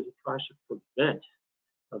to do is it tries to prevent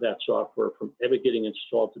that software from ever getting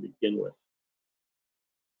installed to begin with.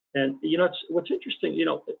 And what's interesting,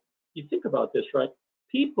 you think about this, right?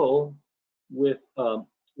 People with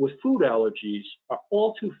food allergies are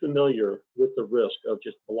all too familiar with the risk of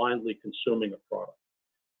just blindly consuming a product.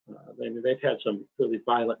 They've had some really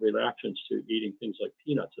violent reactions to eating things like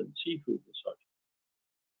peanuts and seafood and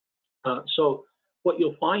such. So what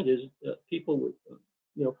you'll find is people with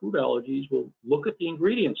food allergies will look at the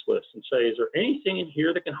ingredients list and say, is there anything in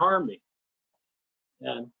here that can harm me?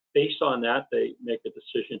 And based on that, they make a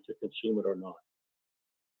decision to consume it or not.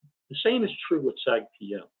 The same is true with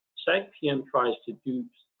SAG-PM. SAG-PM tries to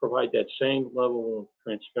provide that same level of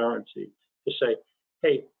transparency to say,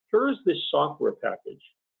 hey, here's this software package,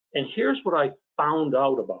 and here's what I found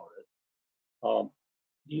out about it.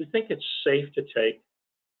 Do you think it's safe to take?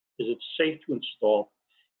 Is it safe to install?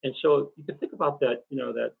 And so you can think about that,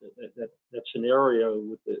 that scenario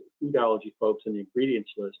with the food allergy folks and the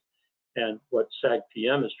ingredients list. And what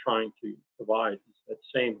SAG-PM is trying to provide is that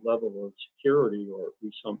same level of security, or at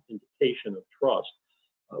least some indication of trust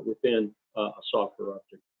within a software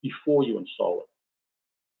object before you install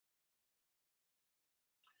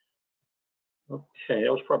it. Okay,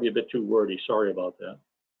 that was probably a bit too wordy. Sorry about that.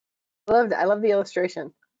 I love the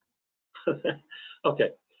illustration. Okay,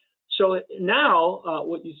 so now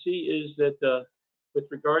what you see is that with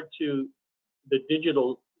regard to the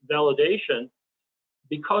digital validation,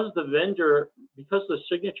 because the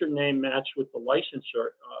signature name matched with the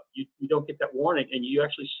licensor, you don't get that warning, and you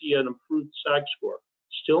actually see an improved SAG score.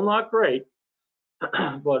 Still not great,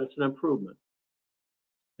 but it's an improvement.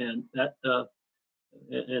 And that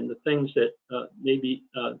and the things that maybe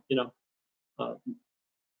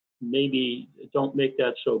maybe don't make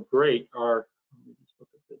that so great are, let me just look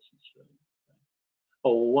at this and see.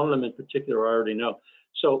 Oh, one of them in particular I already know.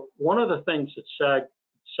 So one of the things that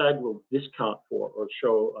SAG will discount for or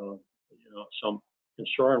show some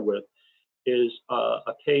concern with is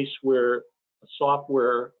a case where a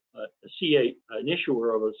software, a C8, an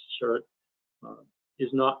issuer of a cert,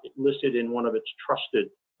 is not listed in one of its trusted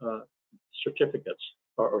certificates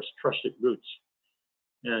or trusted routes.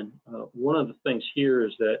 And one of the things here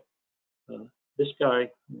is that this guy,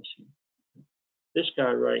 let me see, this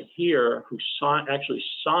guy right here who actually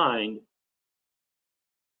signed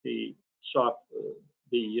the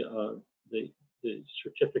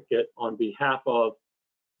certificate on behalf of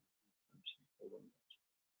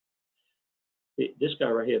this guy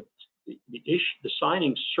right here, the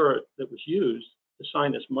signing cert that was used to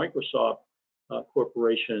sign this Microsoft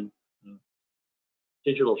Corporation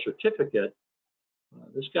digital certificate,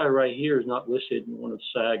 this guy right here is not listed in one of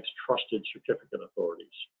SAG's trusted certificate authorities.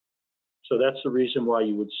 So that's the reason why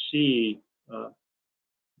you would see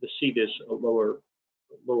this lower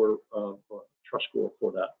trust score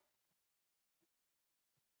for that.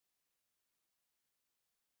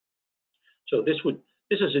 So this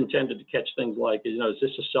is intended to catch things like, is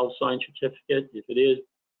this a self-signed certificate? If it is,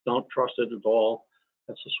 don't trust it at all.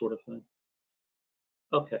 That's the sort of thing.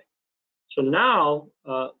 Okay, so now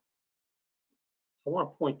I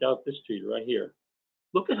want to point out this to you right here.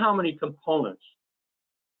 Look at how many components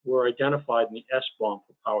were identified in the SBOM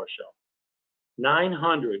for PowerShell.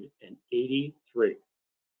 983.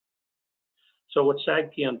 So what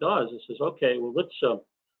SAG-PM does is says, okay, well let's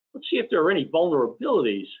see if there are any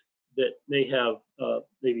vulnerabilities that may have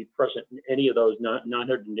maybe present in any of those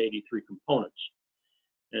 983 components.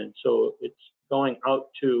 And so it's going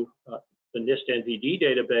out to the NIST NVD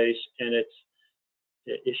database, and it's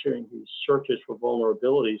issuing these searches for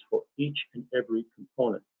vulnerabilities for each and every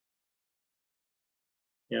component.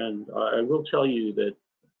 And I will tell you that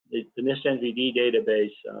the NIST NVD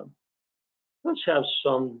database does have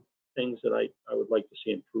some things that I would like to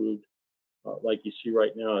see improved. Like you see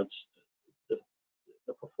right now,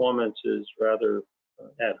 the performance is rather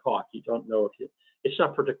ad hoc. You don't know if it's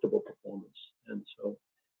not predictable performance. And so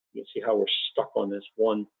you can see how we're stuck on this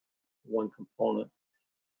one component.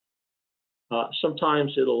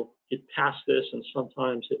 Sometimes it'll get past this, and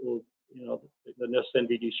sometimes it will, the NIST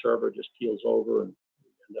NVD server just keels over and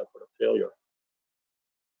end up with a failure.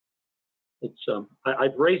 It's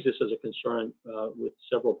I've raised this as a concern with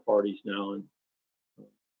several parties now, and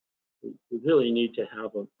we really need to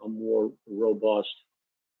have a more robust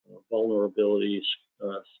vulnerabilities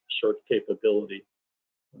search capability,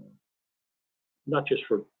 not just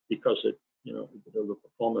because it the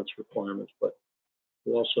performance requirements, but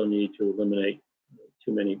we also need to eliminate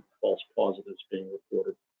too many false positives being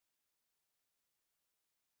reported.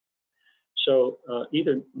 So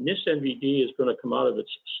either NIST NVD is going to come out of its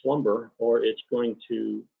slumber, or it's going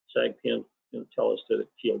to SAG-PM tell us that it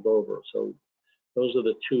keeled over. So those are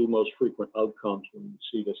the two most frequent outcomes when you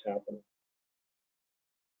see this happening.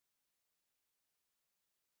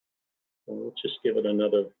 So let's just give it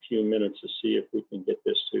another few minutes to see if we can get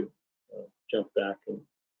this to jump back and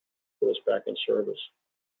put us back in service.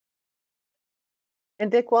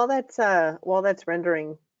 And Dick, while that's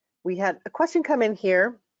rendering, we had a question come in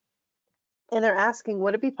here, and they're asking,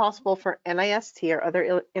 would it be possible for NIST or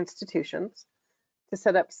other institutions to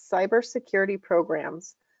set up cybersecurity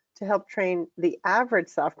programs to help train the average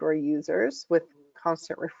software users with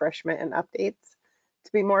constant refreshment and updates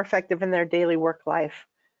to be more effective in their daily work life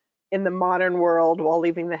in the modern world, while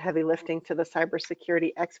leaving the heavy lifting to the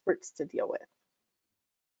cybersecurity experts to deal with?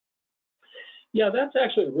 Yeah, that's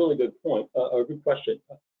actually a really good point, a good question.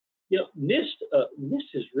 NIST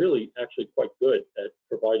is really actually quite good at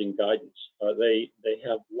providing guidance. They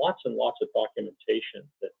have lots and lots of documentation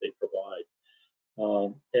that they provide,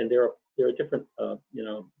 and there are different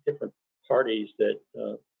different parties that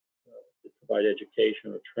provide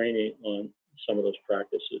education or training on some of those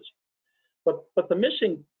practices. But the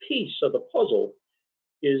missing piece of the puzzle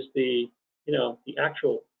is the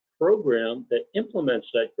actual program that implements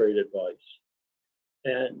that great advice.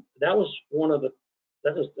 And that was one of the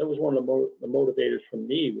motivators for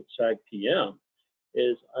me with SAG-PM,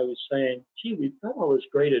 is I was saying, gee, we've got all this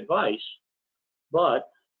great advice, but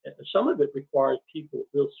some of it requires people with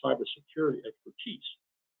real cybersecurity expertise.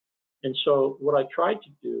 And so what I tried to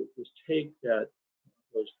do was take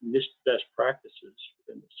those NIST best practices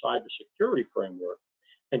in the cybersecurity framework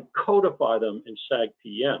and codify them in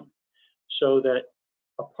SAG-PM, so that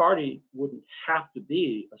a party wouldn't have to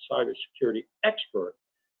be a cybersecurity expert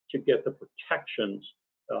to get the protections,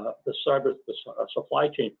 the supply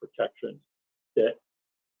chain protections that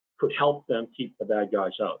could help them keep the bad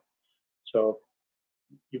guys out. So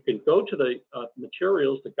you can go to the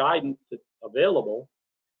materials, the guidance that's available,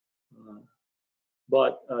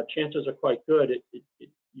 but chances are quite good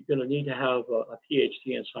you're going to need to have a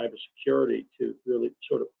PhD in cybersecurity to really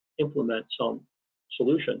sort of implement some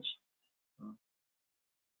solutions.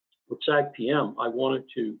 With SAG-PM, I wanted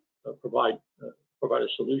to provide a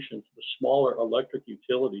solution to the smaller electric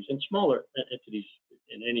utilities and smaller entities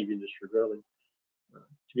in any industry, really,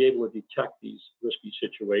 to be able to detect these risky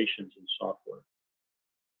situations in software.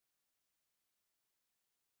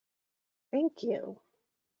 Thank you.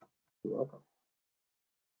 You're welcome.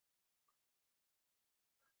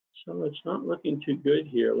 So it's not looking too good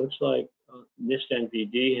here. Looks like NIST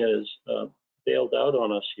NVD has bailed out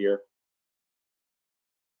on us here.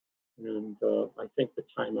 And I think the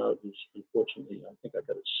timeout is, unfortunately, I think I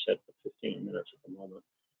got it set for 15 minutes at the moment.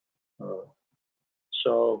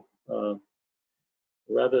 So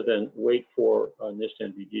rather than wait for NIST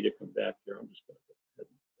NVD to come back here, I'm just going to go ahead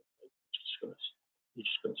and he's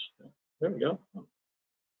just going to, there we go. Oh,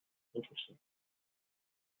 interesting.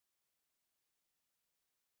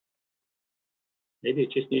 Maybe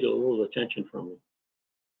it just needed a little attention from me.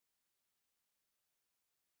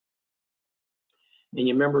 And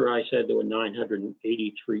you remember I said there were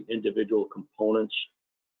 983 individual components.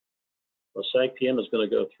 Well, SAG-PM is going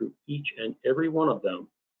to go through each and every one of them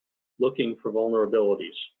looking for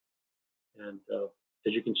vulnerabilities. And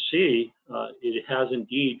as you can see, it has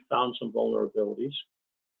indeed found some vulnerabilities.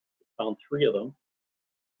 It found 3 of them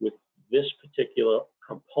with this particular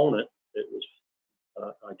component that was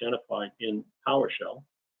identified in PowerShell.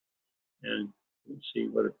 And you can see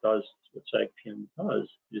what it does, what SAG-PM does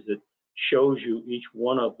is it shows you each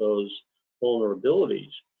one of those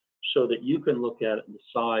vulnerabilities so that you can look at it and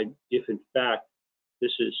decide if in fact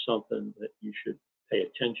this is something that you should pay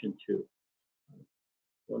attention to.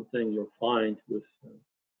 One thing you'll find with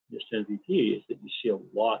this NVD is that you see a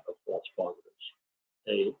lot of false positives,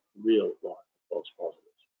 a real lot of false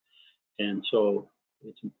positives. And so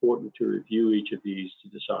it's important to review each of these to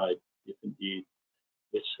decide if indeed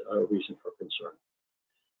it's a reason for concern.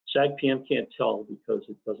 SAG-PM can't tell because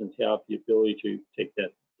it doesn't have the ability to take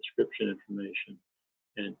that description information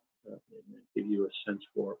and give you a sense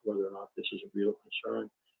for whether or not this is a real concern.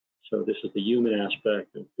 So this is the human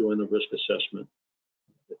aspect of doing the risk assessment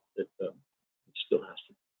that still has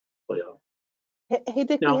to play out. Hey,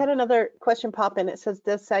 Dick, now, we had another question pop in. It says,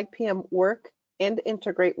 does SAG-PM work and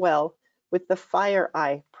integrate well with the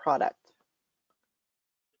FireEye product?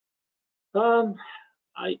 I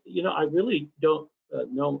really don't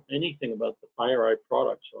know anything about the FireEye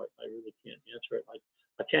product, so I really can't answer it.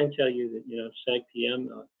 I can tell you that, SAG-PM,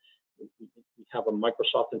 we have a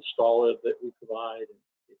Microsoft installer that we provide, and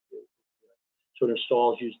so it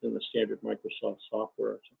installs using the standard Microsoft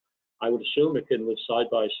software. So I would assume it can live side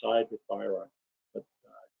by side with FireEye, but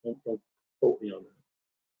don't quote me on that.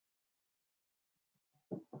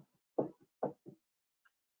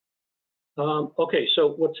 Okay,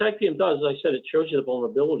 so what SAG-PM does, as I said, it shows you the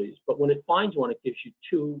vulnerabilities, but when it finds one, it gives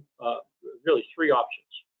you really three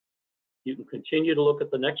options. You can continue to look at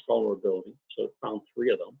the next vulnerability, so it found 3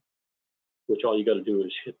 of them, which all you got to do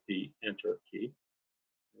is hit the Enter key,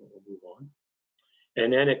 and we'll move on.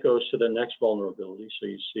 And then it goes to the next vulnerability, so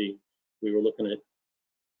you see we were looking at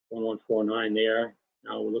 1149 there,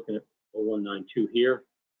 now we're looking at 0192 here.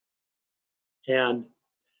 And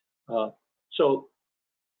so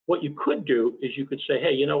what you could do is you could say,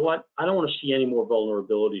 hey, you know what? I don't want to see any more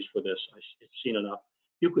vulnerabilities for this. I've seen enough.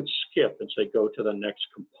 You could skip and say, go to the next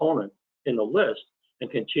component in the list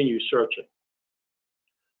and continue searching.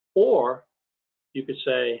 Or you could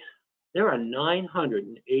say, there are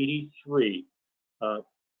 983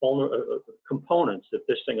 components that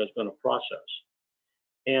this thing is going to process.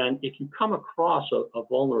 And if you come across a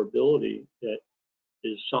vulnerability that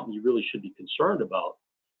is something you really should be concerned about,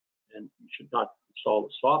 and you should not install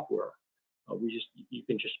the software, you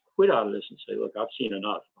can just quit out of this and say, look, I've seen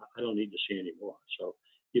enough. I don't need to see any more. So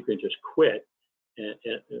you can just quit, and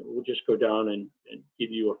we'll just go down and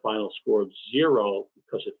give you a final score of 0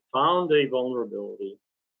 because it found a vulnerability.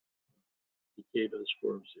 It gave it a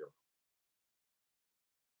score of 0.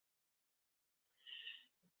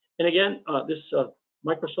 And again, this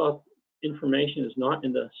Microsoft information is not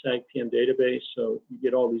in the SAG-PM database, so you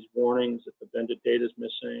get all these warnings if the vendor data is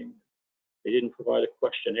missing. They didn't provide a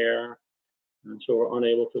questionnaire, and so we're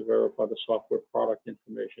unable to verify the software product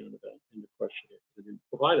information in the questionnaire. They didn't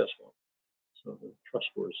provide us one, so the trust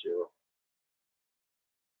score is 0.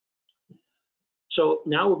 So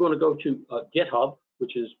now we're going to go to GitHub,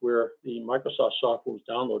 which is where the Microsoft software was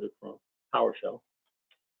downloaded from, PowerShell,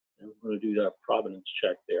 and we're going to do that provenance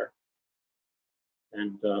check there.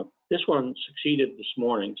 And this one succeeded this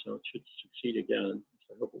morning, so it should succeed again.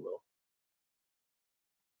 I hope it will.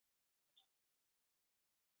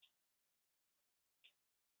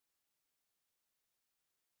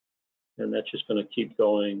 And that's just going to keep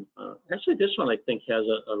going. Actually, this one I think has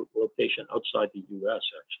a location outside the U.S.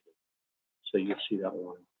 actually. So you'll see that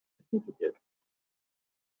one. I think it did.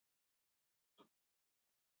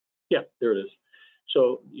 Yeah, there it is.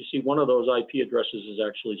 So you see one of those IP addresses is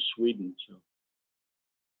actually Sweden.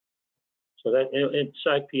 So that, and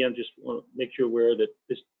SAG-PM, just want to make you aware that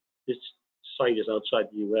this site is outside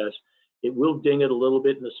the U.S. It will ding it a little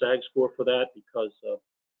bit in the SAG score for that because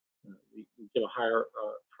we give a higher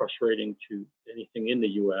trust rating to anything in the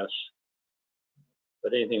U.S.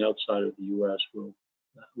 But anything outside of the U.S. will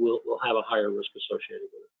have a higher risk associated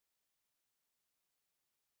with it.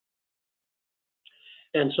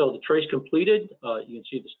 And so the trace completed, you can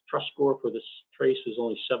see the trust score for this trace is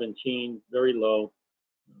only 17, very low,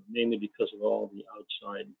 mainly because of all the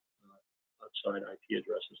outside IP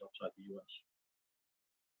addresses outside the U.S.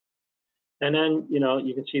 And then,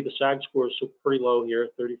 you can see the SAG score is pretty low here,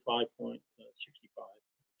 35.65.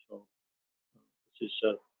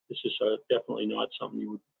 So this is definitely not something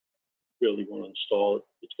you would really want to install.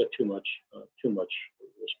 It's got too much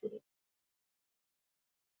risk with it.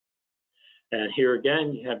 And here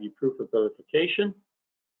again, you have your proof of verification.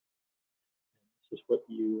 This is what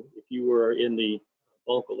if you were in the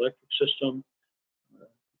bulk electric system,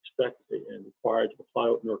 expected and required to comply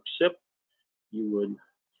with NERC SIP, you would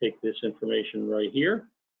take this information right here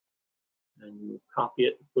and you would copy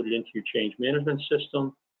it and put it into your change management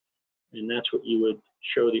system. And that's what you would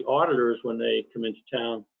show the auditors when they come into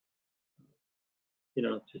town,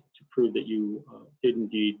 to prove that you did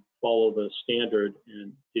indeed follow the standard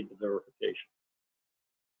and did the verification.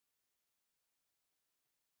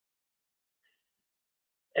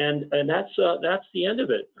 And that's the end of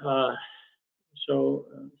it. So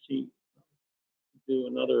let's see, do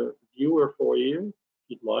another viewer for you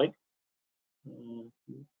if you'd like.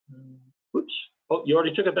 Oops. Oh, you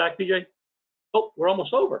already took it back, BJ? Oh, we're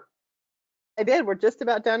almost over. I did. We're just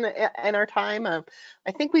about done in our time.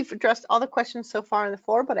 I think we've addressed all the questions so far on the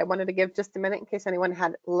floor, but I wanted to give just a minute in case anyone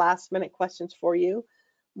had last minute questions for you.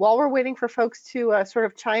 While we're waiting for folks to sort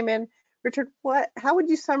of chime in, Richard, how would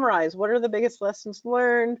you summarize? What are the biggest lessons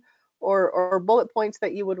learned or bullet points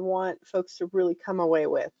that you would want folks to really come away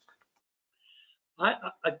with? I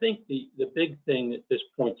think the big thing that this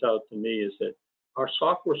points out to me is that our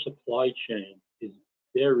software supply chain is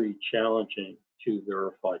very challenging to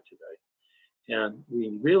verify today. And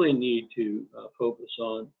we really need to focus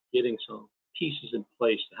on getting some pieces in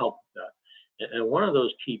place to help with that. And one of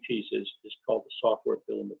those key pieces is called the software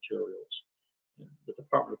bill of materials. The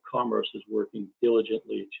Department of Commerce is working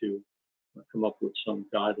diligently to come up with some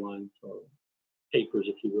guidelines or papers,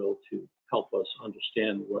 if you will, to help us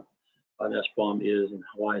understand what an SBOM is and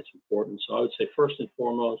why it's important. So I would say first and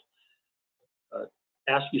foremost,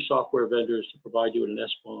 ask your software vendors to provide you with an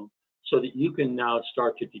SBOM so that you can now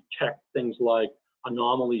start to detect things like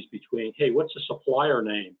anomalies between, hey, what's the supplier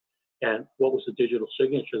name and what was the digital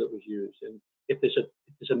signature that was used? And if there's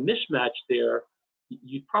a mismatch there,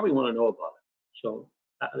 you probably want to know about it. So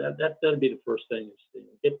that'd be the first thing, is to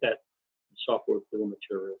get that software bill of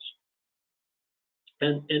materials.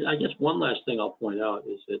 And I guess one last thing I'll point out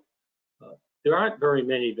is that there aren't very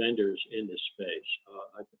many vendors in this space.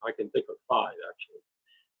 I can think of 5 actually.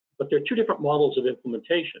 But there are 2 different models of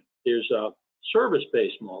implementation. There's a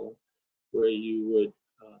service-based model where you would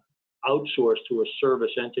outsource to a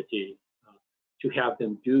service entity to have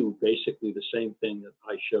them do basically the same thing that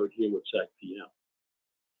I showed here with SAG-PM.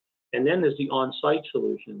 And then there's the on-site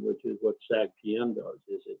solution, which is what SAG-PM does.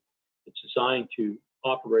 It's designed to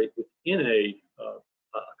operate within a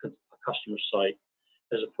customer site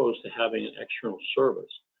as opposed to having an external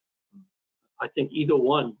service. I think either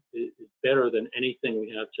one is better than anything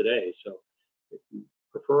we have today. So if you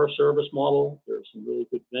prefer a service model, there are some really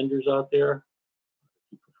good vendors out there.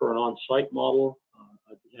 If you prefer an on-site model,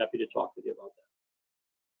 I'd be happy to talk with you about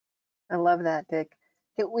that. I love that, Dick.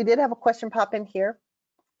 Okay, we did have a question pop in here.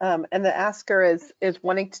 And the asker is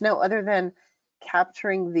wanting to know, other than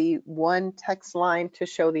capturing the one text line to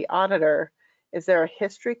show the auditor, is there a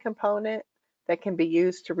history component that can be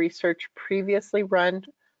used to research previously run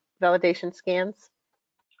validation scans?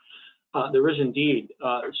 There is indeed.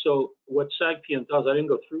 So what SAG-PM does, I didn't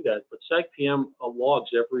go through that, but SAG-PM logs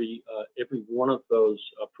every one of those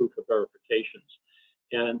proof of verifications.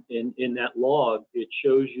 And in that log, it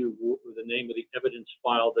shows you the name of the evidence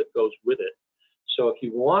file that goes with it. So if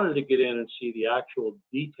you wanted to get in and see the actual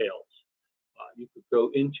details, you could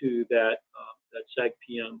go into that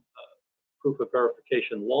SAG-PM proof of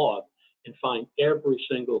verification log and find every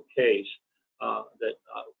single case that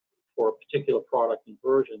for a particular product and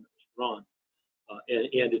version that was run,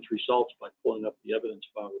 and its results by pulling up the evidence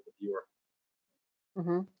file with the viewer.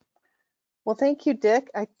 Mm-hmm. Well, thank you, Dick.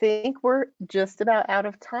 I think we're just about out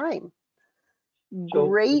of time. So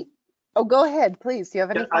Great. Oh, go ahead, please. Do you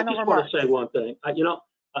have any I final just want remarks? to say one thing.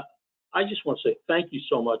 I just want to say thank you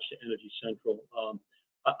so much to Energy Central.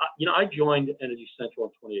 I joined Energy Central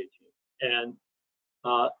in 2018, and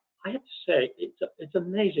I have to say it's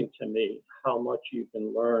amazing to me how much you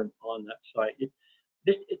can learn on that site.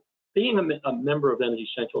 Being a member of Energy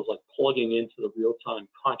Central is like plugging into the real-time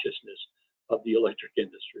consciousness of the electric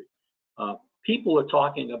industry. People are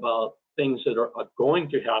talking about things that are going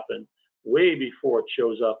to happen way before it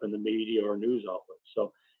shows up in the media or news outlets.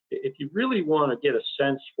 So if you really want to get a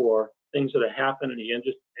sense for things that are happening in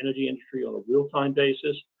the energy industry on a real-time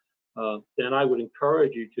basis, then I would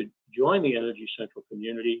encourage you to join the Energy Central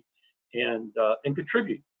community and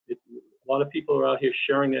contribute. A lot of people are out here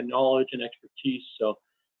sharing their knowledge and expertise. So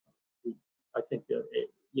I think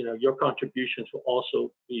your contributions will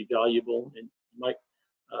also be valuable, and you might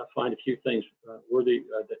find a few things worthy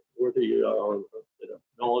or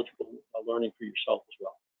knowledgeable learning for yourself as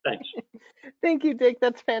well. Thanks. Thank you, Dick.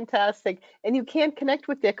 That's fantastic. And you can connect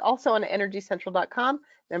with Dick also on energycentral.com.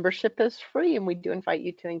 Membership is free, and we do invite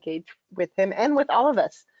you to engage with him and with all of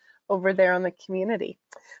us over there on the community.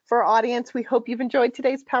 For our audience, we hope you've enjoyed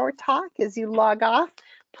today's Power Talk. As you log off,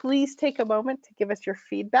 please take a moment to give us your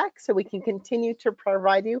feedback so we can continue to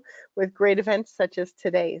provide you with great events such as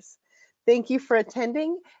today's. Thank you for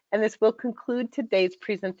attending, and this will conclude today's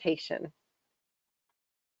presentation.